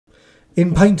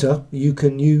In Painter, you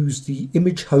can use the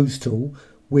image hose tool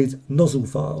with nozzle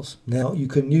files. Now, you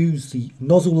can use the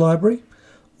nozzle library,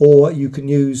 or you can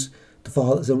use the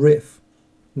file as a RIFF.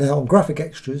 Now, on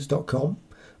graphicextras.com,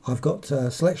 I've got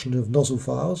a selection of nozzle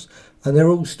files, and they're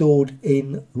all stored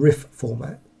in RIFF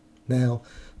format. Now,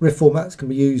 RIFF formats can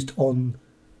be used on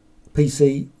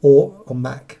PC or on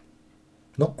Mac,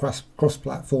 not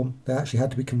cross-platform. They actually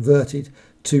had to be converted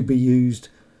to be used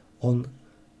on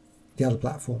the other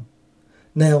platform.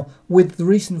 Now, with the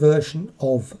recent version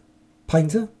of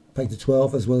Painter, Painter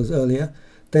 12 as well as earlier,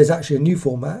 there's actually a new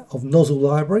format of nozzle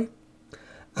library,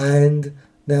 and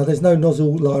now there's no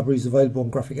nozzle libraries available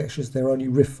on Graphic Extras, they're only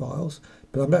RIFF files,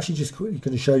 but I'm actually just quickly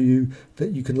going to show you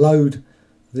that you can load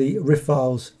the RIFF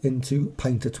files into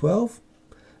Painter 12.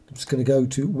 I'm just going to go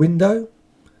to Window,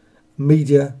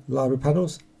 Media, Library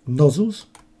Panels, Nozzles.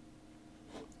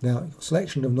 Now, you've got a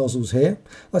selection of nozzles here.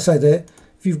 Like I say there,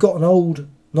 if you've got an old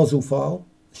nozzle file,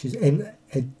 which is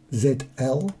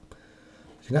NZL,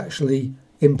 you can actually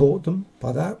import them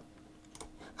by that,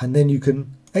 and then you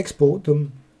can export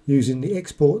them using the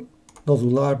export nozzle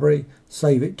library,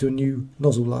 save it to a new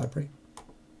nozzle library.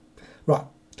 Right,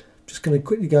 I'm just going to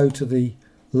quickly go to the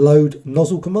load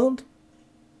nozzle command,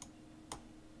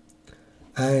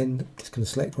 and just going to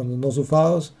select one of the nozzle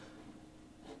files.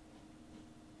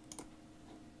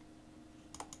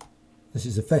 This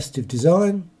is a festive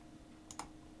design.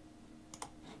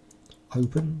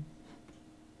 Open.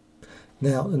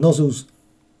 Now the nozzle's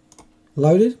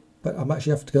loaded, but I'm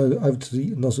actually have to go over to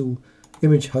the nozzle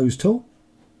image hose tool.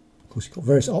 Of course, you've got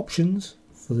various options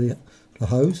for the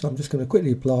hose. I'm just going to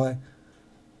quickly apply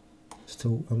this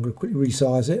tool. I'm going to quickly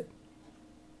resize it.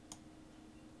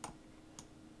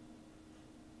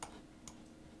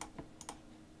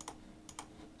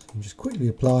 So you can just quickly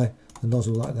apply the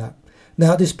nozzle like that.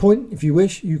 Now at this point, if you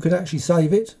wish, you can actually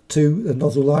save it to the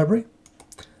nozzle library.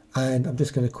 And I'm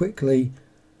just going to quickly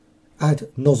add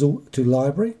nozzle to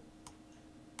library.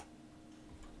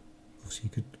 Obviously, you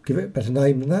could give it a better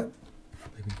name than that,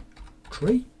 maybe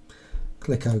tree.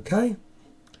 Click OK.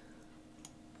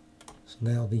 So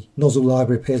now the nozzle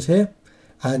library appears here,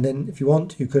 and then if you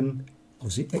want, you can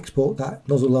obviously export that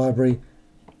nozzle library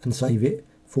and save it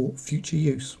for future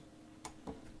use.